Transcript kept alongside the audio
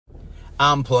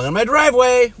I'm pulling in my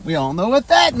driveway. We all know what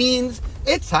that means.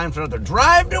 It's time for another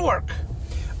drive to work.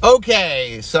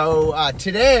 Okay, so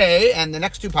today and the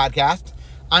next two podcasts,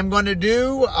 I'm going to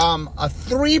do a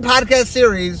 3-podcast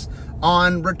series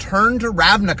on Return to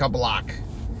Ravnica block.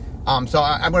 So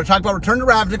I'm going to talk about Return to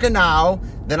Ravnica now.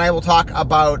 Then I will talk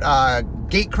about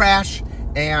Gatecrash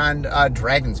and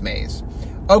Dragon's Maze.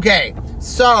 Okay,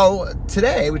 so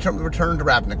today we return to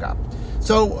Ravnica.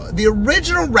 So the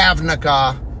original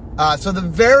Ravnica, so the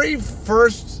very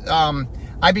first,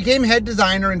 I became head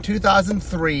designer in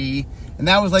 2003, and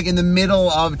that was like in the middle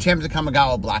of Champions of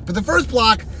Kamigawa block. But the first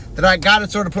block that I got to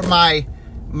sort of put my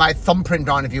thumbprint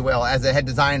on, if you will, as a head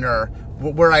designer,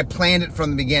 where I planned it from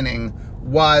the beginning,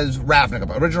 was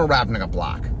Ravnica, original Ravnica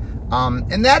block.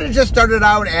 And that had just started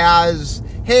out as,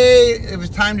 hey, it was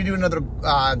time to do another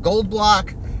gold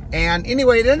block. And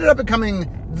anyway, it ended up becoming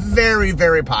very,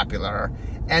 very popular.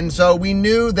 And so we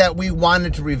knew that we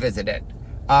wanted to revisit it.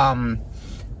 I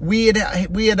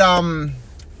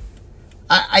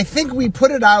think we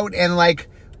put it out and like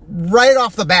right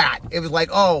off the bat, it was like,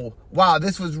 oh, wow,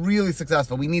 this was really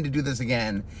successful. We need to do this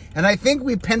again. And I think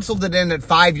we penciled it in at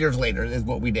 5 years later is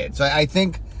what we did. So I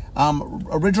think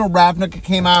original Ravnica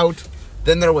came out.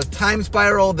 Then there was Time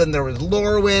Spiral. Then there was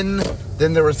Lorwyn.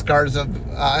 Then there was Shards of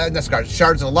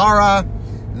Alara.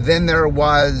 Then there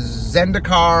was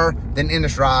Zendikar. Then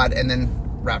Innistrad. And then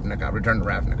Ravnica, Return to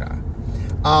Ravnica.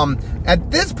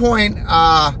 At this point,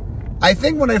 I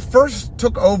think when I first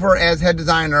took over as head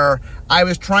designer, I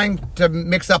was trying to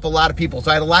mix up a lot of people. So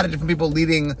I had a lot of different people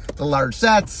leading the large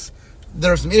sets.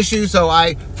 There were some issues. So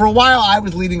for a while, I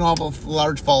was leading all the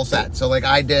large fall sets. So like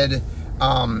I did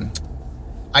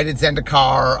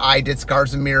Zendikar, I did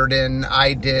Scars of Mirrodin,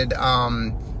 I did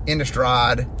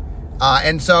Innistrad.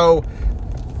 And so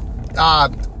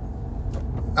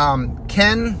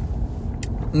Ken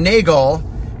Nagel,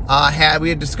 we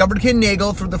had discovered Ken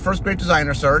Nagel through the first Great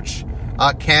Designer Search.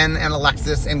 Ken and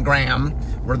Alexis and Graham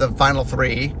were the final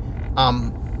 3,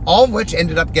 all of which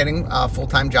ended up getting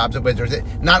full-time jobs at Wizards.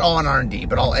 Not all in R&D,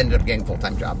 but all ended up getting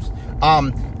full-time jobs.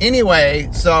 Anyway,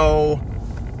 so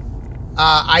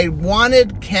I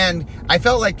wanted Ken. I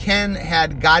felt like Ken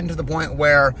had gotten to the point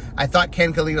where I thought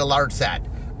Ken could lead a large set.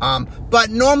 But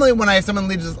normally when I have someone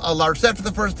leads a large set for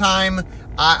the first time,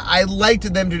 I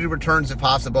liked them to do returns if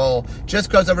possible, just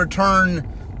because a return,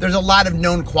 there's a lot of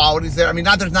known qualities there. I mean,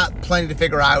 there's not plenty to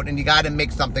figure out, and you got to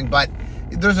make something, but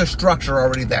there's a structure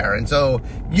already there. And so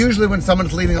usually when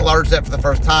someone's leading a large set for the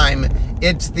first time,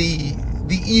 it's the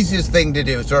easiest thing to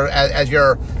do, sort of as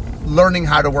you're learning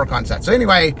how to work on sets. So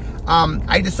anyway,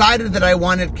 I decided that I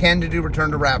wanted Ken to do Return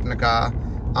to Ravnica.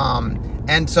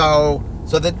 And so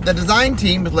the design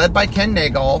team was led by Ken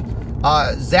Nagel,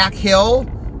 Zach Hill,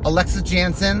 Alexis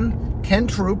Jansen, Ken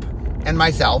Troop, and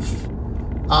myself.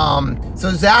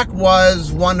 So Zach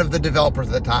was one of the developers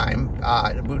at the time,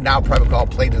 now probably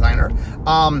called Play Designer.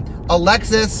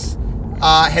 Alexis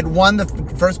had won the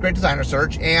first Great Designer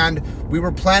Search, and we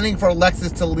were planning for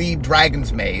Alexis to lead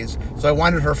Dragon's Maze, so I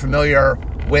wanted her familiar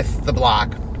with the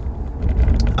block.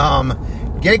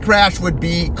 Gatecrash would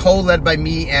be co-led by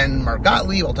me and Mark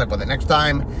Gottlieb. We'll talk about that next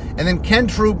time. And then Ken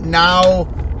Troop now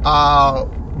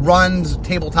runs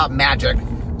Tabletop Magic.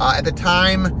 At the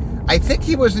time, I think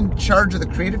he was in charge of the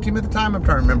creative team at the time. I'm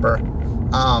trying to remember.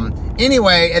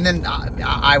 Anyway, and then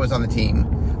I was on the team.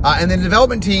 And the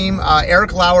development team,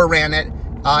 Eric Lauer ran it.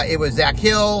 It was Zach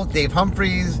Hill, Dave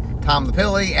Humphreys, Tom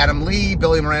LaPilli, Adam Lee,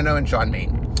 Billy Moreno, and Sean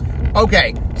Main.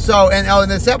 Okay, so, and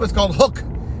the set was called Hook,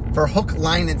 for Hook,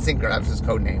 Line, and Sinker. That was his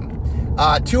code name.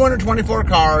 224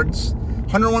 cards,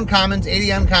 101 commons, 80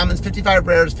 uncommons, 55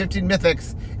 rares, 15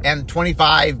 mythics, and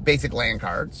 25 basic land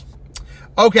cards.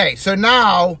 Okay, so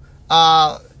now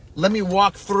let me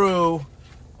walk through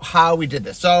how we did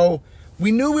this. So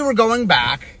we knew we were going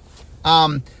back.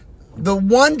 The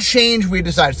one change we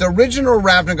decided, so original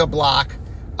Ravnica block,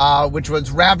 which was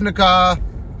Ravnica,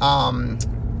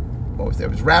 what was there?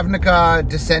 It was Ravnica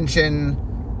Dissension,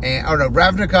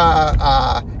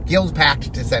 Ravnica Guild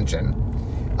Pact Dissension.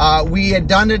 We had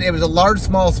done it. It was a large,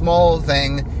 small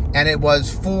thing, and it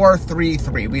was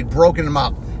 4-3-3. We'd broken them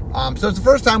up. So it's the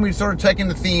first time we'd sort of taken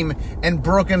the theme and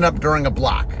broken it up during a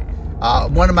block.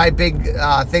 One of my big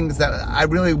things that I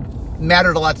really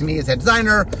mattered a lot to me as head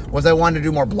designer was I wanted to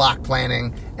do more block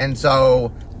planning, and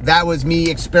so that was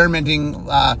me experimenting.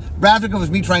 Ravnica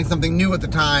was me trying something new at the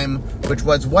time, which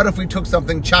was, what if we took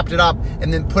something, chopped it up,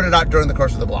 and then put it out during the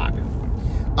course of the block?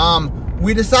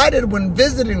 We decided when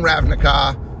visiting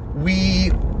Ravnica,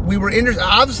 we were interested.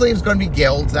 Obviously, it was going to be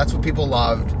guilds. That's what people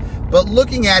loved. But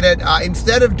looking at it,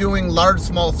 instead of doing large,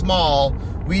 small,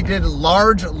 we did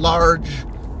large,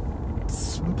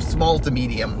 small to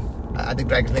medium. I think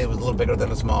Dragon's Maid was a little bigger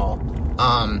than a small.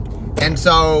 And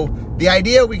so the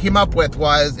idea we came up with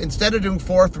was, instead of doing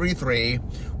 4, 3, 3,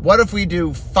 what if we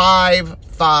do 5,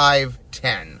 5,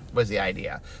 10 was the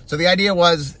idea. So the idea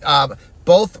was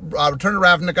both Return to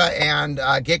Ravnica and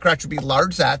Gatecrash would be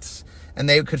large sets, and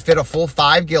they could fit a full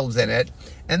 5 guilds in it.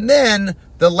 And then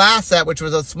the last set, which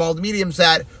was a small to medium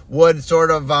set, would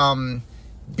sort of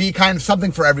be kind of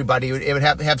something for everybody. It would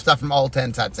have stuff from all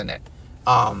 10 sets in it.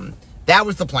 That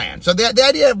was the plan. So the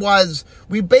idea was,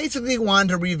 we basically wanted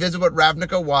to revisit what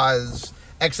Ravnica was,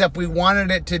 except we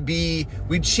wanted it to be,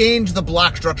 we changed the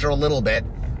block structure a little bit.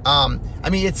 I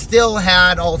mean, it still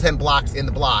had all 10 blocks in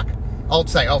the block. All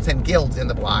 10 guilds in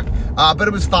the block. But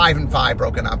it was 5 and 5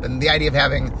 broken up. And the idea of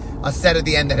having a set at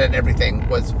the end that had everything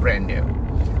was brand new.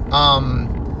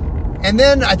 And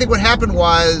then I think what happened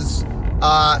was,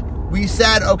 we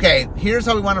said, okay, here's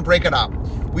how we want to break it up.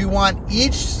 We want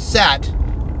each set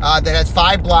that has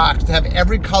 5 blocks to have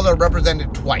every color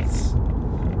represented twice.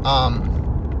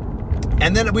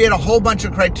 And then we had a whole bunch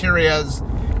of criterias.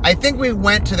 I think we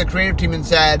went to the creative team and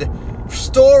said,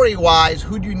 story-wise,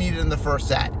 who do you need in the first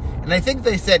set? And I think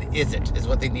they said Izzet is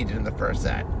what they needed in the first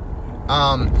set.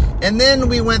 And then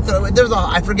we went through,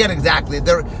 I forget exactly,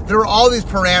 there were all these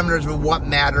parameters of what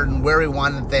mattered and where we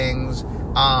wanted things.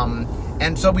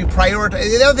 And so we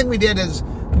prioritized. The other thing we did is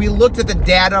we looked at the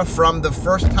data from the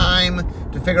first time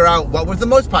to figure out what was the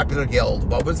most popular guild,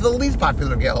 what was the least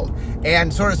popular guild,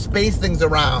 and sort of space things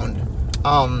around.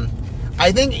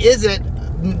 I think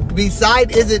Izzet, beside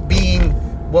Izzet being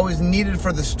what was needed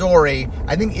for the story,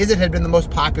 I think Izzet had been the most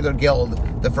popular guild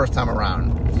the first time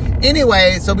around.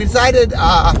 Anyway, so we decided, we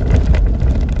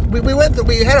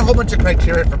had a whole bunch of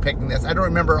criteria for picking this. I don't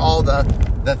remember all the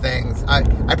things. I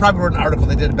probably wrote an article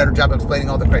that did a better job of explaining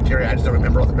all the criteria. I just don't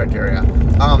remember all the criteria.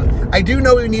 I do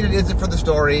know we needed Izzet for the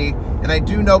story, and I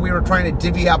do know we were trying to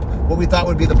divvy up what we thought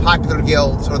would be the popular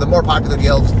guilds, or the more popular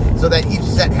guilds, so that each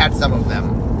set had some of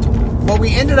them. What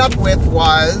we ended up with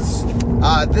was,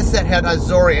 this set had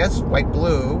Azorius,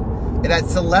 white-blue. It had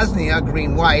Selesnya,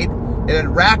 green-white. It had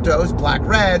Rakdos,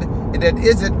 black-red. It had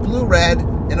Izzet, blue-red,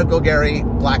 and a Golgari,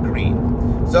 black-green.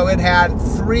 So it had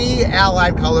 3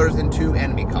 allied colors and 2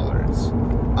 enemy colors.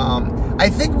 I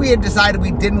think we had decided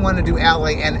we didn't want to do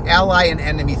ally and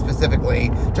enemy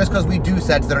specifically, just because we do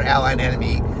sets that are ally and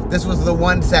enemy. This was the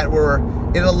one set where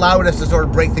it allowed us to sort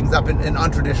of break things up in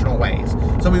untraditional ways.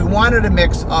 So we wanted a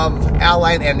mix of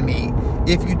ally and enemy.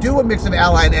 If you do a mix of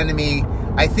ally and enemy,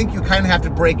 I think you kind of have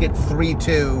to break it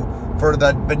 3-2 for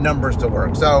the numbers to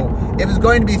work. So it was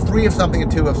going to be 3 of something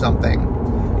and 2 of something.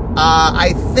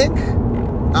 I think,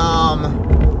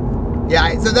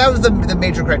 so that was the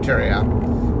major criteria.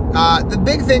 The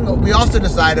big thing we also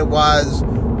decided was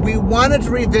we wanted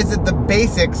to revisit the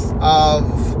basics of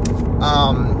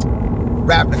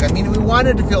Ravnica. I mean, we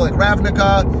wanted to feel like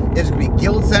Ravnica is going to be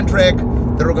guild-centric.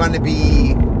 There were going to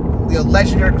be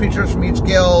legendary creatures from each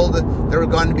guild. There were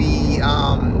going to be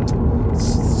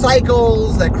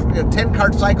cycles,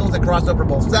 10-card cycles that cross over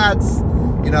both sets.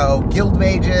 Guild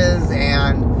mages,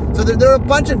 and so there are a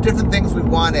bunch of different things we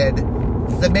wanted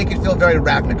that make it feel very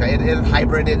Ravnica. It had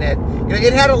hybrid in it.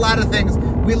 It had a lot of things.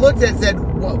 We looked at and said,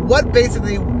 what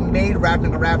basically made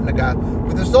Ravnica,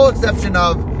 with the sole exception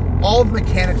of all the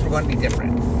mechanics were going to be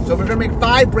different. So we're going to make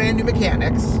 5 brand new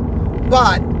mechanics,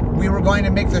 but we were going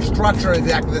to make the structure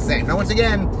exactly the same. Now, once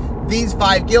again, these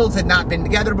 5 guilds had not been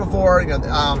together before.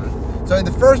 So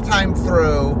the first time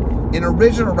through, in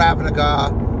original Ravnica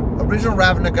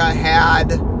had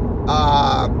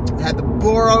the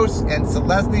Boros and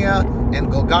Selesnya and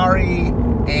Golgari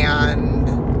and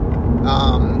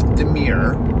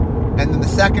Dimir. And then the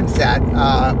second set,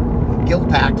 Guild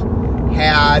Pact,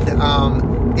 had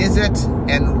Izzet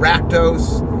and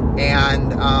Rakdos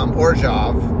and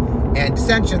Orzhov. And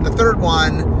Dissension, the third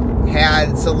one, had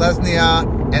Selesnya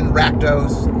and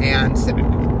Rakdos and Simic.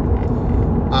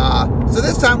 So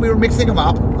this time we were mixing them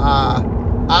up.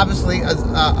 Obviously,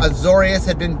 Azorius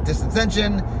had been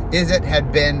Dissension, Izzet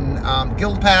had been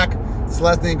Guild Pact,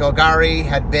 Selesnya and Golgari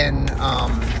had been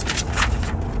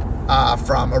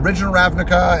from original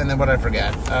Ravnica, and then what did I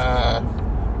forget?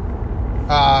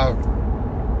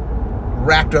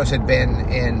 Rakdos had been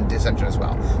in Dissension as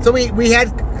well. So we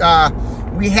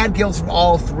had guilds from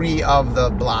all 3 of the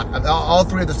block, all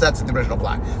 3 of the sets in the original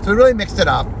block. So we really mixed it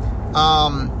up.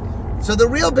 So the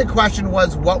real big question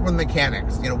was, what were the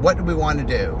mechanics? What did we want to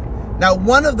do? Now,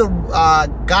 one of the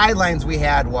guidelines we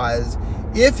had was,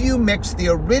 if you mix the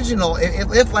original,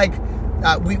 if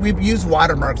we used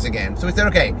watermarks again. So we said,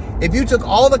 okay, if you took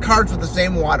all the cards with the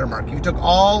same watermark, you took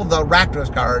all the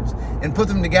Rakdos cards and put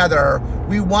them together,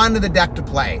 we wanted the deck to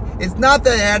play. It's not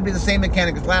that it had to be the same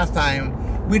mechanic as last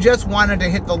time. We just wanted to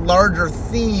hit the larger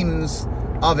themes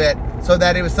of it so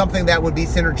that it was something that would be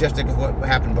synergistic with what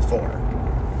happened before.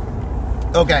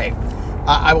 Okay,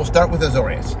 I will start with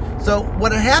Azorius. So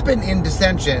what had happened in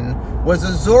Dissension was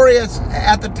Azorius,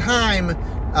 at the time,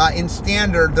 in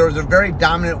Standard, there was a very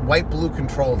dominant white-blue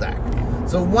control deck.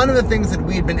 So one of the things that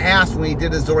we had been asked when we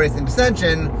did Azorius in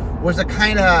Dissension was to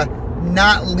kind of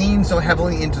not lean so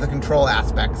heavily into the control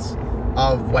aspects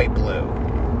of white-blue,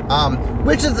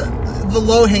 which is the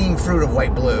low-hanging fruit of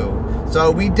white-blue.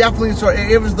 So we definitely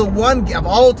it was the one, of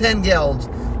all 10 guilds,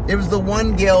 it was the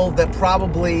one guild that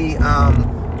probably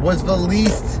was the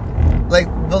least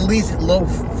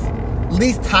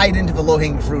tied into the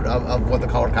low-hanging fruit of what the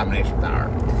color combinations are.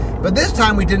 But this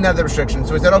time we didn't have the restrictions,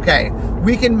 so we said, okay,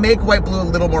 we can make white-blue a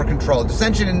little more controlled.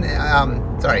 Azorius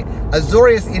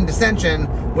in Dissension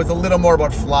was a little more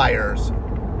about flyers.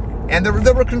 And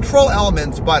there were control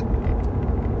elements, but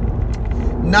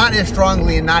not as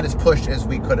strongly and not as pushed as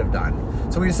we could have done.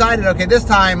 So we decided, okay, this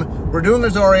time we're doing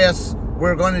Azorius,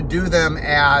 we're going to do them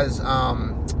as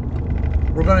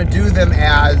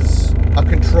a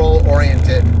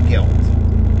control-oriented guild.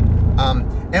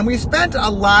 And we spent a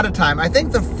lot of time. I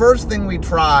think the first thing we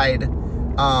tried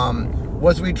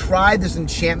was we tried this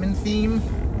enchantment theme.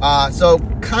 So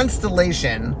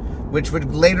Constellation, which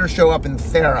would later show up in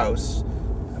Theros,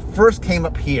 first came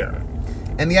up here.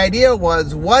 And the idea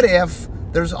was, what if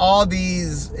there's all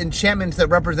these enchantments that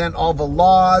represent all the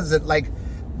laws that, like,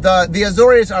 the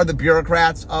Azorius are the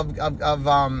bureaucrats of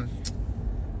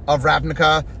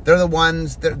Ravnica. They're the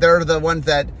ones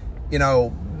that, you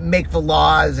know, make the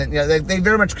laws, and, you know, they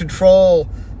very much control.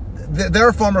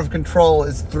 Their form of control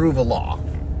is through the law.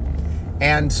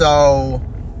 And so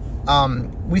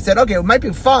we said, okay, it might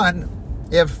be fun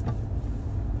if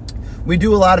we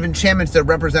do a lot of enchantments that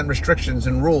represent restrictions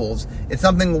and rules. It's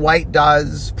something white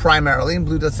does primarily and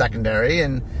blue does secondary,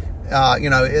 and you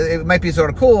know, it might be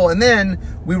sort of cool. And then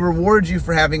we reward you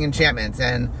for having enchantments,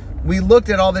 and we looked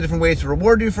at all the different ways to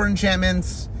reward you for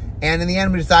enchantments, and in the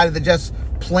end we decided that just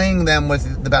playing them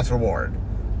was the best reward.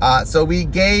 So we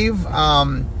gave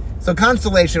so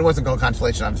Constellation, it wasn't called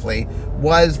Constellation obviously,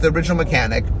 was the original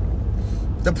mechanic.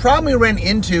 The problem we ran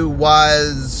into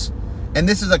was, and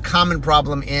this is a common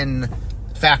problem in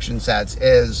faction sets,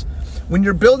 is when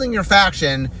you're building your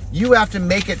faction, you have to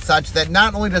make it such that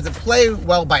not only does it play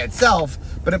well by itself,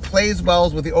 but it plays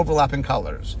well with the overlapping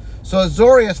colors. So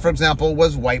Azorius, for example,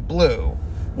 was white-blue.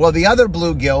 Well, the other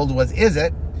blue guild was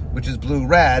Izzet, which is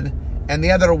blue-red, and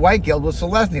the other white guild was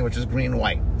Selesnya, which is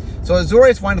green-white. So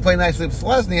Azorius wanted to play nicely with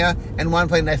Selesnya and wanted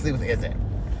to play nicely with Izzet.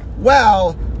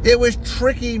 Well, it was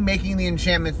tricky making the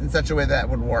enchantments in such a way that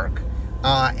would work.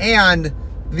 And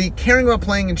the caring about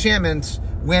playing enchantments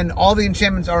when all the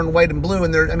enchantments are in white and blue,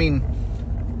 and there, I mean,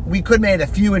 we could make a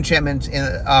few enchantments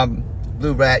in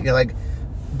blue-red, you know, like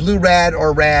blue-red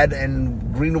or red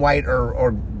and green-white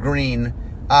or green.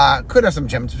 Could have some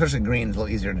enchantments, especially green is a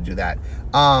little easier to do that.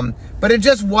 But it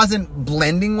just wasn't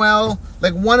blending well.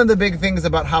 Like, one of the big things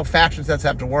about how faction sets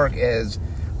have to work is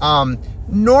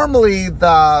normally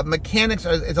the mechanics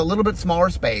is a little bit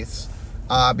smaller space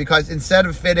because instead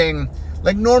of fitting,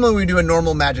 like normally we do a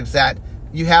normal Magic set,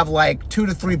 you have like 2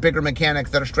 to 3 bigger mechanics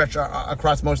that are stretched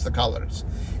across most of the colors.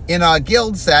 In a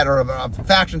guild set or a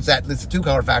faction set, at least a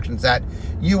 2-color faction set,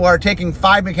 you are taking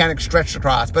 5 mechanics stretched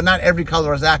across, but not every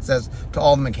color has access to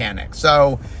all the mechanics.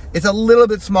 So it's a little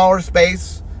bit smaller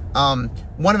space.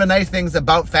 One of the nice things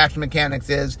about faction mechanics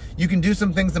is you can do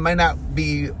some things that might not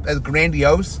be as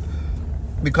grandiose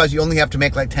because you only have to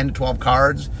make like 10 to 12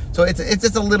 cards. So it's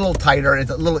just a little tighter.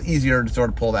 It's a little easier to sort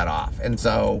of pull that off. And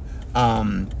so,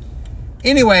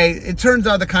 anyway, it turns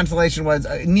out the Constellation was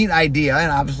a neat idea,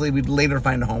 and obviously we'd later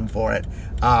find a home for it,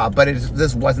 but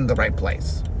this wasn't the right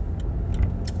place.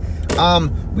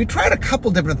 We tried a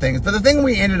couple different things, but the thing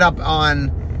we ended up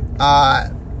on,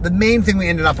 the main thing we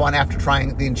ended up on after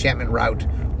trying the enchantment route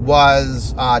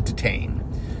was Detain.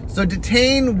 So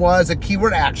Detain was a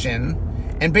keyword action,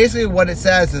 and basically what it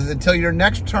says is until your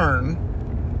next turn,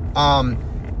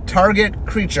 target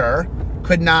creature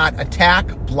could not attack,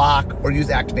 block, or use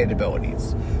activated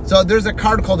abilities. So there's a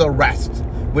card called Arrest,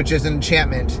 which is an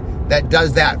enchantment that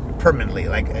does that permanently.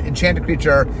 Like, an enchanted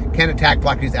creature can attack,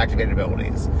 block, use activated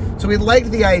abilities. So we liked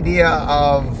the idea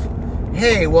of,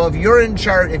 hey, well, if you're in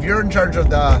charge of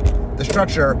the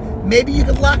structure, maybe you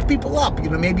could lock people up. You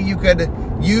know, maybe you could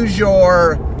use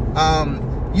your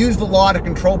use the law to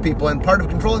control people, and part of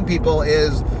controlling people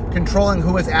is controlling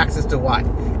who has access to what.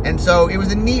 And so it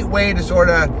was a neat way to sort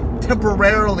of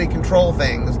temporarily control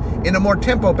things in a more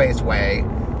tempo-based way.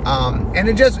 And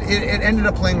it ended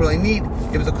up playing really neat.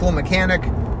 It was a cool mechanic.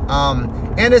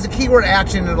 And as a keyword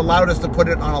action, it allowed us to put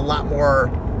it on a lot more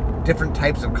different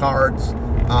types of cards.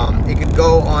 It could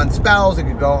go on spells, it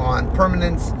could go on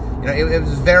permanents. It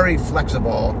was very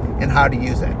flexible in how to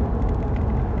use it.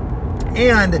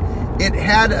 And it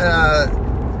had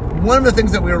one of the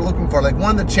things that we were looking for, like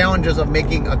one of the challenges of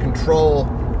making a control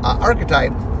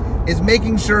archetype, is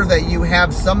making sure that you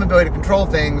have some ability to control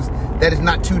things that is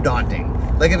not too daunting.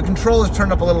 Like if a control is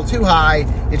turned up a little too high,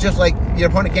 it's just like your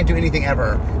opponent can't do anything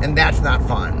ever, and that's not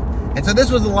fun. And so this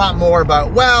was a lot more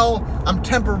about, well, I'm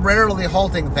temporarily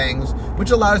halting things, which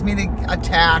allows me to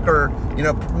attack or,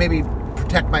 maybe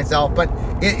protect myself, but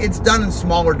it's done in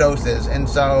smaller doses, and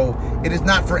so it does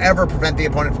not forever prevent the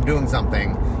opponent from doing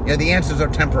something. The answers are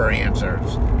temporary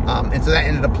answers. And so that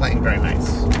ended up playing very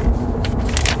nice.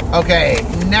 Okay,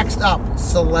 next up,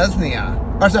 Selesnya.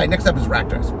 Next up is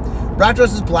Rakdos.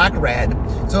 Rakdos is black-red.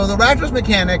 So the Rakdos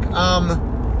mechanic,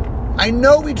 I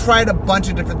know we tried a bunch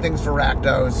of different things for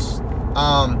Rakdos.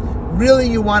 Really,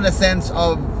 you want a sense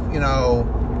of,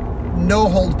 no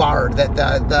holds barred, that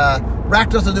the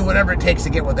Rakdos will do whatever it takes to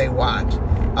get what they want.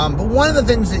 But one of the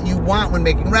things that you want when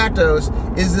making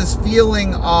Rakdos is this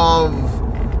feeling of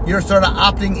you're sort of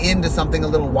opting into something a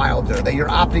little wilder, that you're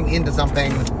opting into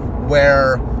something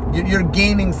where you're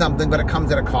gaining something, but it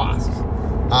comes at a cost.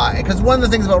 Because one of the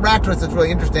things about Rakdos that's really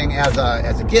interesting as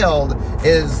a guild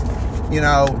is,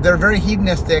 they're very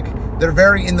hedonistic, they're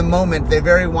very in the moment, they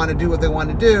very want to do what they want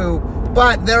to do,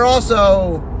 but they're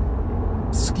also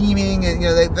scheming, and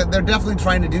they're definitely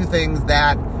trying to do things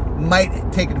that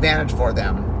might take advantage for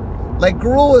them. Like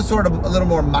Gruul is sort of a little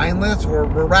more mindless, where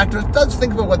Rakdos does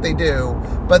think about what they do,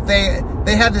 but they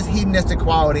have this hedonistic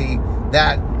quality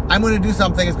that I'm going to do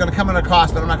something, it's going to come at a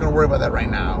cost, but I'm not going to worry about that right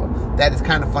now. That is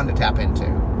kind of fun to tap into.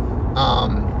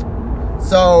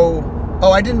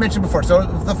 I didn't mention before. So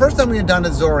the first time we had done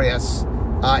Azorius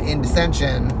in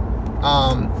Dissension,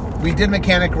 we did a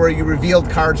mechanic where you revealed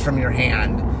cards from your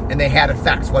hand, and they had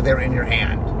effects while they were in your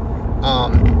hand.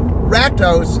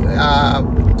 Rakdos,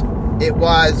 it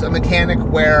was a mechanic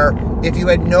where if you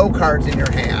had no cards in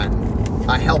your hand,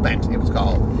 Hellbent, it was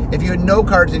called. If you had no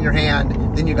cards in your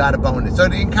hand, then you got a bonus. So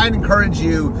it kind of encouraged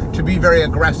you to be very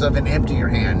aggressive and empty your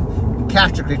hand.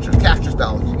 Cast your creatures, cast your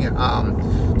spells.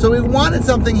 So we wanted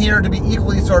something here to be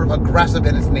equally sort of aggressive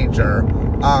in its nature.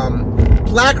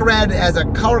 Black-red as a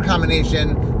color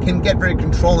combination can get very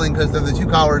controlling because they're the two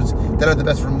colors that are the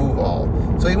best removal.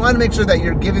 So you want to make sure that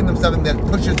you're giving them something that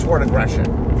pushes toward aggression.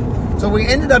 So what we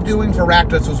ended up doing for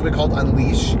Rakdos was what we called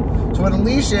Unleash. So what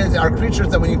Unleash is are creatures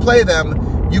that when you play them,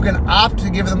 you can opt to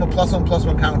give them a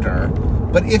 +1/+1 counter,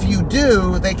 but if you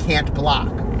do, they can't block.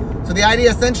 So the idea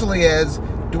essentially is,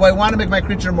 do I want to make my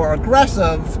creature more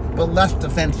aggressive, but less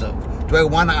defensive? Do I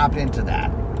want to opt into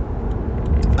that?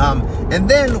 And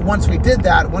then once we did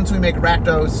that, once we make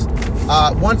Rakdos,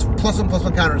 once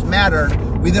 +1/+1 counters mattered,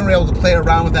 we then were able to play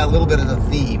around with that a little bit as a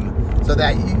theme, so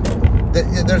that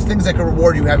there's things that can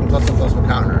reward you having +1/+1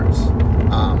 counters.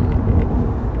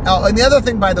 And the other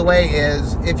thing, by the way,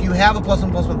 is if you have a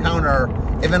 +1/+1 counter,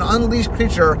 if an unleashed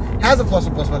creature has a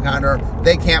 +1/+1 counter,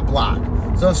 they can't block.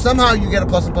 So if somehow you get a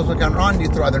 +1/+1 counter on you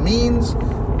through other means,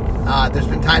 there's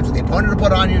been times when the opponent will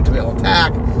put it on you to be able to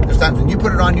attack. There's times when you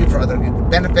put it on you for other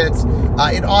benefits.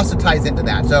 It also ties into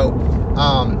that. So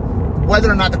whether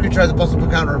or not the creature has a +1/+1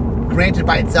 counter granted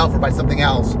by itself or by something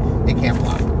else, it can't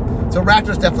block. So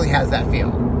Rakdos definitely has that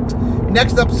feel.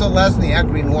 Next up, Selesnya,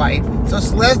 green-white. So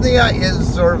Selesnya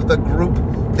is sort of the group.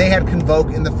 They had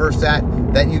Convoke in the first set,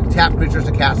 that you tap creatures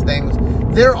to cast things.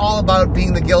 They're all about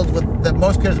being the guild that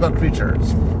most cares about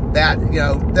creatures. That,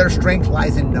 their strength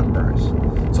lies in numbers.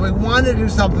 So we wanted to do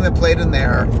something that played in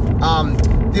there.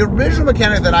 The original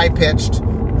mechanic that I pitched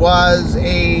was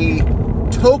a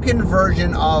token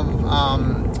version of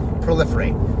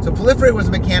Proliferate. So Proliferate was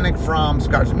a mechanic from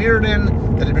Scars of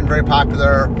Mirrodin that had been very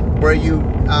popular, where you,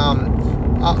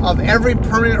 of every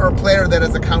permanent or player that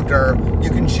has a counter, you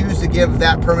can choose to give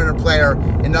that permanent player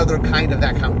another kind of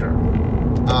that counter.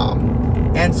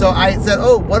 And so I said,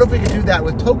 what if we could do that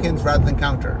with tokens rather than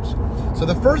counters? So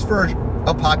the first version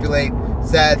of Populate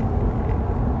said,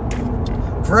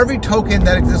 for every token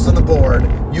that exists on the board,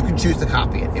 you can choose to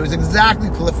copy it. It was exactly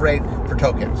Proliferate for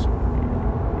tokens.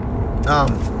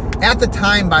 At the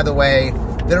time, by the way,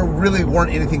 there really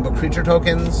weren't anything but creature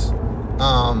tokens.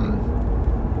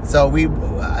 So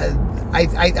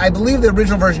I believe the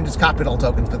original version just copied all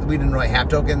tokens, but we didn't really have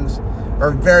tokens.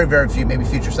 or very, very few. Maybe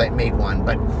Future Sight made one,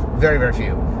 but very, very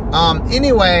few.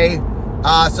 Anyway,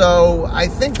 so I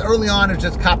think early on it was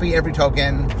just copy every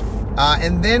token,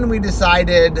 and then we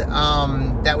decided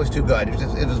that was too good.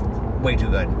 It was way too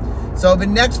good. So the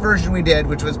next version we did,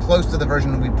 which was close to the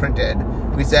version we printed,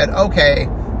 we said, okay,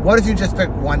 what if you just pick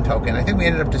one token? I think we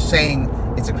ended up just saying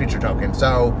it's a creature token.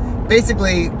 So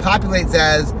basically, Populate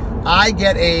says, I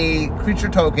get a creature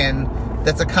token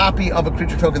that's a copy of a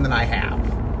creature token that I have.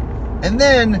 And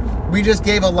then we just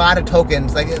gave a lot of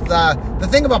tokens. Like the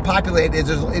thing about Populate is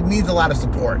it needs a lot of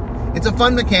support. It's a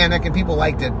fun mechanic and people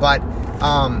liked it, but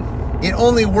it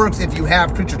only works if you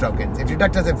have creature tokens. If your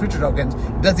deck doesn't have creature tokens,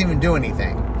 it doesn't even do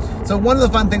anything. So one of the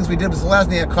fun things we did with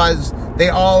Selesnya, because they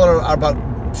all are about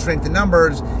strength in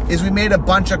numbers, is we made a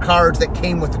bunch of cards that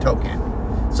came with the token.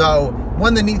 So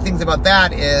one of the neat things about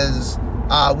that is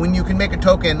when you can make a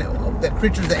token, that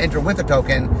creatures that enter with a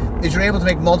token, is you're able to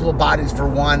make multiple bodies for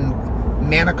one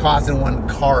mana cost and one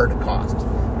card cost.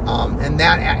 And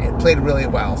that played really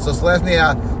well. So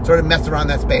Selesnya sort of messed around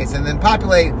that space. And then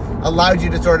Populate allowed you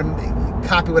to sort of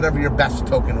copy whatever your best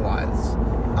token was.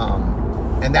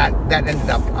 And that ended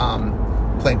up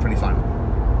playing pretty fun.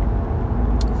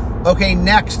 Okay,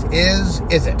 next is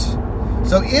Izzet.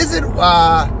 So Izzet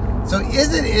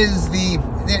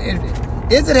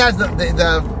has the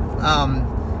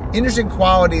interesting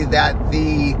quality that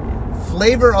the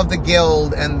flavor of the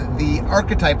guild and the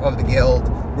archetype of the guild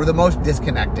were the most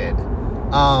disconnected.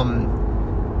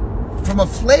 From a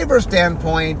flavor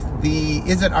standpoint, the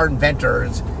Izzet are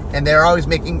inventors, and they're always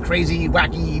making crazy,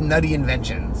 wacky, nutty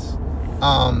inventions.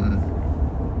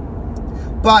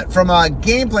 But from a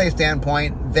gameplay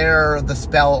standpoint, they're the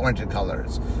spell-oriented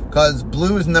colors, because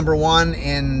blue is number 1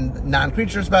 in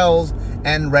non-creature spells,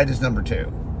 and red is number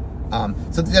 2.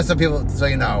 So just so people, so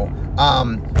you know,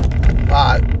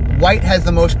 white has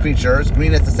the most creatures,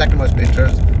 green has the second most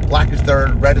creatures, black is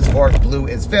third, red is fourth, blue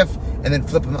is fifth, and then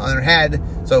flip them on their head,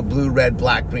 so blue, red,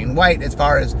 black, green, white, as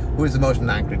far as who is the most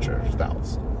non-creature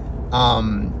spells.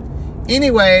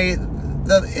 Anyway,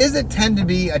 the Izzet tend to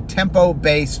be a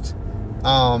tempo-based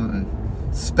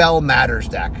spell matters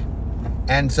deck,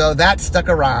 and so that stuck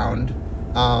around.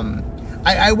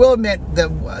 I will admit that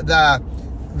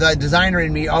the designer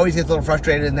in me always gets a little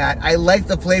frustrated in that I like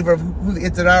the flavor of who the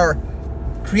Izzet are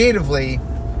creatively,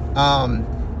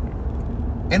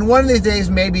 and one of these days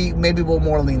maybe we'll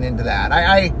more lean into that.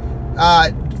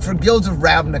 For Guilds of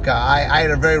Ravnica, I had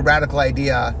a very radical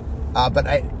idea,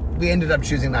 but we ended up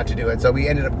choosing not to do it, so we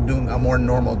ended up doing a more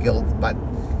normal guild. But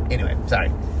anyway,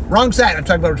 sorry, wrong set. I'm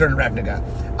talking about Return to Ravnica.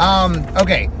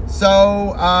 Okay,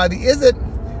 so the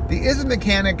Izzet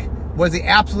mechanic was the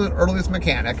absolute earliest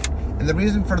mechanic, and the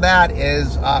reason for that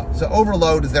is so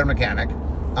Overload is their mechanic.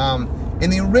 In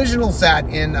the original set,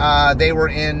 they were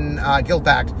in Guild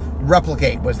Pact,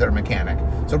 Replicate was their mechanic.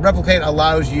 So Replicate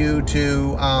allows you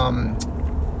to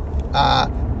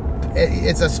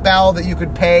it's a spell that you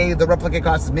could pay the replicate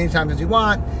cost as many times as you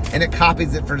want, and it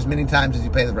copies it for as many times as you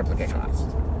pay the replicate cost.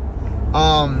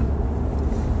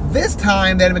 This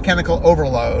time they had a mechanic called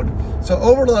Overload. So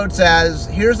Overload says,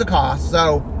 here's the cost.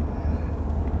 So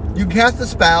you cast the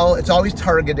spell, it's always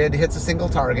targeted, it hits a single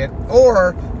target,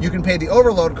 or you can pay the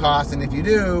Overload cost, and if you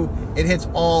do, it hits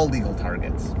all legal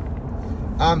targets.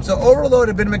 So Overload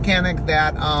had been a mechanic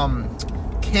that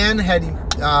Ken had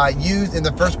used in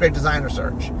the first Great Designer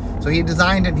Search. So he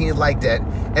designed it and he liked it.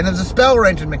 And it was a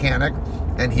spell-oriented mechanic,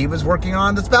 and he was working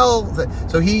on the spell,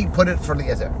 so he put it for the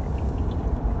Izzet.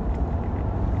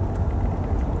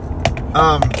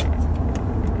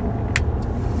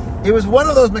 It was one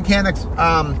of those mechanics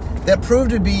that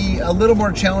proved to be a little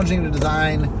more challenging to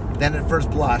design than at first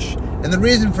blush. And the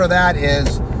reason for that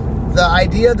is the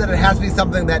idea that it has to be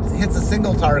something that hits a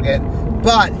single target,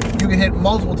 but you can hit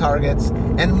multiple targets,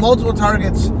 and multiple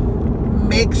targets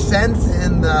make sense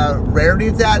in the rarity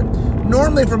it's at.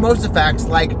 Normally for most effects,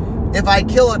 like if I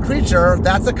kill a creature,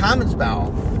 that's a common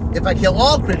spell. If I kill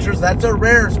all creatures, that's a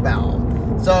rare spell.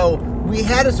 So we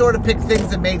had to sort of pick things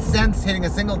that made sense hitting a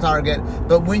single target,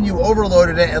 but when you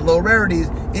overloaded it at low rarities,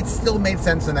 it still made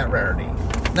sense in that rarity.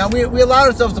 Now, we allowed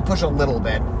ourselves to push a little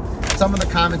bit. Some of the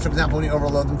commons, for example, when you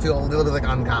overload them, feel a little bit like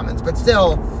uncommons, but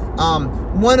still,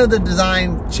 one of the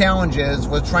design challenges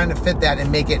was trying to fit that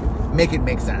and make it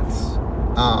make sense.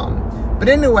 But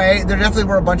anyway, there definitely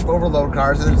were a bunch of overload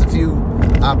cards, and there's a few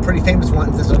pretty famous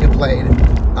ones that still get played.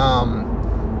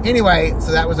 Anyway,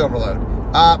 so that was Overload.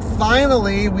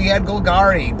 Finally, we had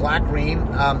Golgari, black-green,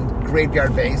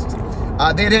 graveyard-based.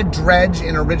 They had Dredge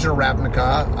in original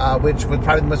Ravnica, which was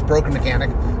probably the most broken mechanic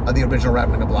of the original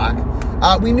Ravnica block.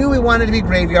 We knew we wanted to be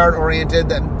graveyard-oriented,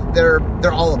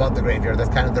 they're all about the graveyard.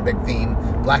 That's kind of their big theme.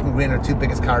 Black and green are two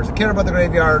biggest cards that care about the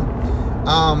graveyard.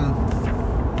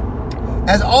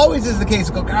 As always is the case,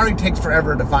 Golgari takes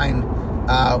forever to find.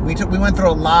 We went through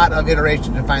a lot of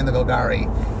iterations to find the Golgari.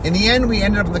 In the end, we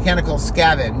ended up with a mechanic called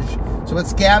Scavenge. So what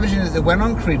Scavenge is, it went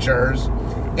on creatures,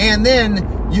 and then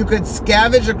you could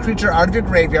scavenge a creature out of your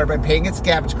graveyard by paying its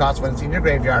scavenge cost when it's in your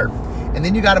graveyard, and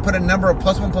then you got to put a number of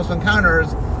 +1/+1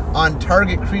 counters on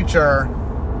target creature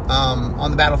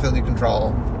on the battlefield you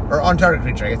control, or on target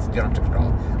creature, I guess you don't have to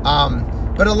control.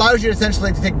 But it allows you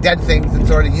essentially to take dead things and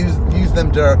sort of use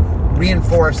them to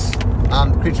reinforce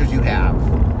creatures you have.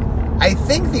 I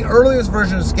think the earliest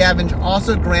version of Scavenge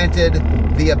also granted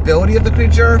the ability of the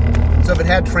creature. So if it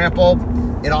had Trample,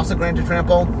 it also granted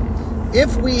Trample.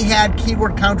 If we had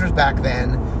keyword counters back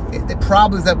then, it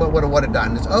probably is that what it would have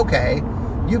done. Is okay,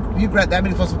 you grant that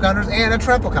many +1 counters and a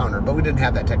Trample counter, but we didn't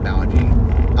have that technology.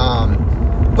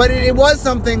 But it was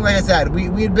something, like I said,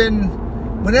 we had been,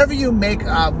 whenever you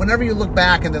look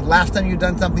back and the last time you'd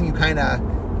done something, you kind of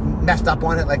messed up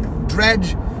on it. Like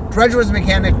Dredge was a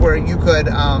mechanic where you could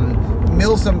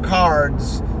mill some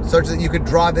cards such that you could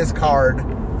draw this card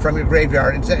from your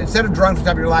graveyard. Instead of drawing from the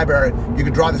top of your library, you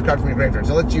could draw this card from your graveyard.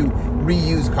 So it lets you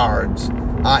reuse cards.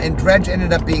 And Dredge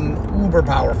ended up being uber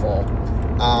powerful.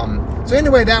 So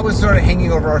anyway, that was sort of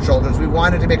hanging over our shoulders. We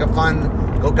wanted to make a fun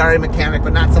Golgari mechanic,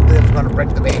 but not something that was going to break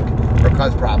the bank or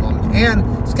cause problems. And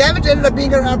Scavenge ended up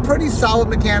being a pretty solid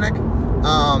mechanic.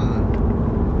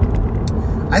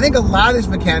 I think a lot of these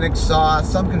mechanics saw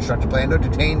some constructed play. I know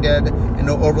Detain did, I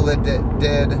know Overlid did.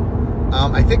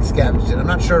 I think Scavenge did. I'm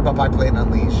not sure about Byplay and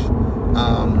Unleash.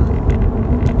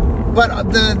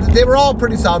 But they were all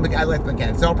pretty solid. I like the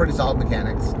mechanics. They're all pretty solid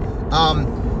mechanics.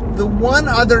 The one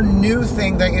other new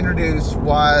thing they introduced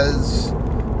was...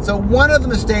 So one of the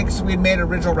mistakes we'd made in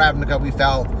original Ravnica, we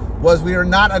felt, was we were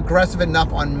not aggressive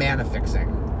enough on mana fixing.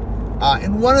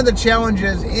 And one of the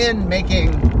challenges in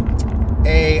making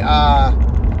a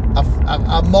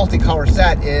multicolor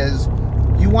set is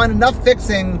you want enough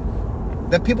fixing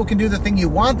that people can do the thing you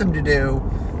want them to do,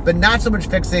 but not so much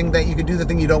fixing that you can do the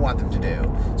thing you don't want them to do.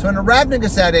 So in a Ravnica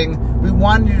setting, we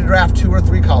wanted you to draft 2 or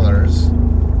 3 colors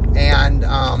and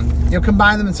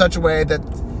combine them in such a way that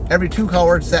every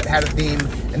 2-color set had a theme,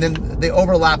 and then the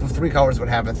overlap of 3 colors would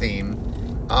have a theme.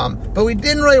 But we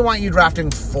didn't really want you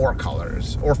drafting 4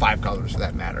 colors, or 5 colors for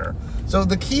that matter. So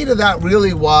the key to that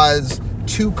really was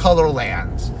 2-color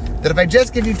lands. That if I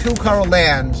just give you 2-color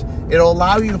lands, it'll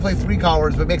allow you to play 3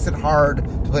 colors, but makes it hard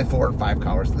to play 4 and 5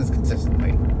 colors, at least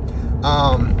consistently.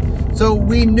 So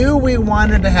we knew we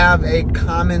wanted to have a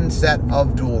common set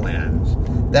of dual lands.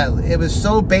 That it was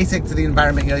so basic to the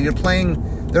environment. You're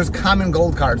playing, there's common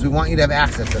gold cards. We want you to have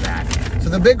access to that. So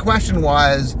the big question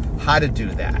was how to do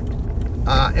that.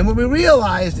 And what we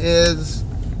realized is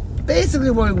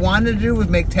basically what we wanted to do was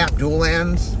make tap dual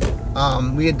lands.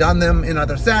 We had done them in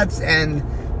other sets, and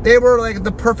they were like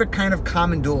the perfect kind of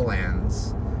common dual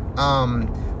lands.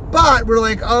 But we're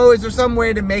like, oh, is there some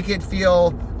way to make it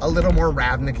feel a little more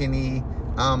Ravnica-y?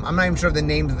 I'm not even sure the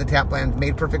names of the tap lands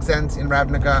made perfect sense in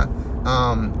Ravnica.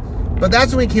 But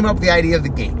that's when we came up with the idea of the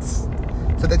gates.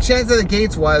 So the chance of the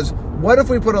gates was, what if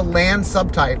we put a land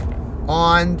subtype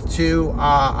onto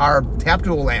our tap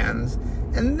dual lands,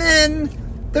 and then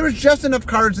there was just enough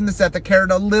cards in the set that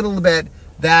cared a little bit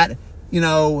that,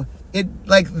 that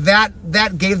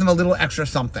gave them a little extra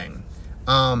something.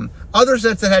 Other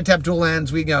sets that had tap dual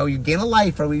lands, you gain a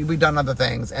life, or we've done other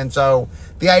things. And so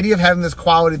the idea of having this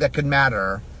quality that could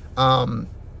matter.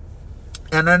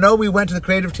 And I know we went to the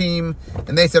creative team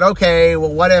and they said, okay,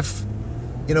 well, what if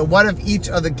each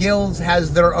of the guilds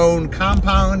has their own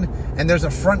compound and there's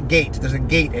a front gate, there's a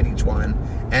gate at each one.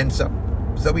 And so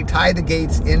we tied the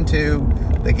gates into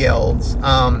the guilds.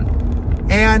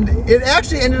 And it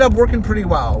actually ended up working pretty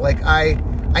well. Like I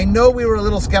know we were a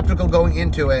little skeptical going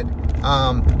into it,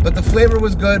 but the flavor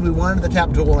was good. We wanted the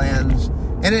tap dual lands,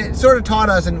 and it sort of taught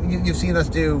us, and you've seen us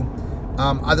do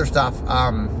other stuff.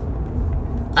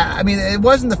 I mean, it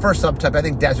wasn't the first subtype. I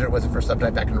think Desert was the first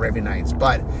subtype back in Arabian Nights,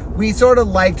 but we sort of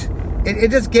liked it. It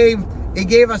just gave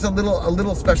us a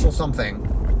little special something.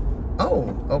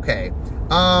 Oh, okay.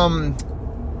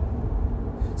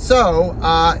 So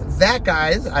that,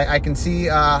 guys, I can see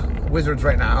Wizards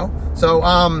right now. So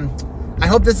I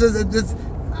hope this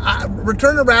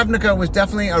Return to Ravnica was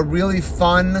definitely a really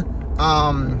fun,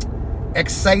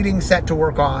 exciting set to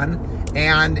work on,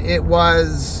 and it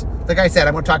was. Like I said,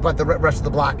 I'm going to talk about the rest of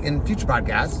the block in future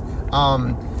podcasts.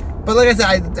 But like I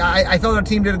said, I felt our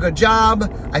team did a good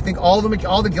job. I think all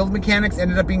the guild mechanics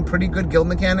ended up being pretty good guild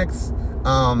mechanics.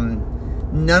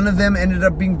 None of them ended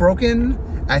up being broken.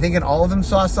 I think in all of them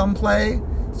saw some play.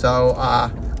 So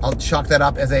I'll chalk that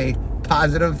up as a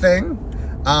positive thing.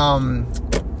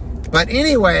 But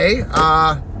anyway,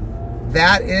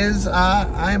 that is,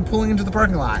 I am pulling into the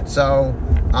parking lot. So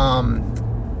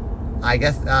I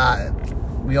guess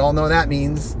we all know that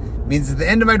means it's the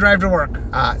end of my drive to work.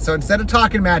 So instead of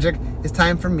talking magic, it's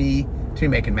time for me to be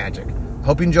making magic.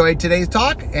 Hope you enjoyed today's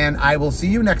talk, and I will see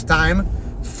you next time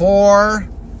for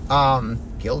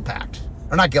Guild Pact.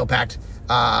 Or not Guild Pact,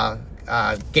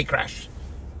 Gate Crash.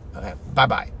 Okay,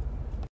 bye-bye.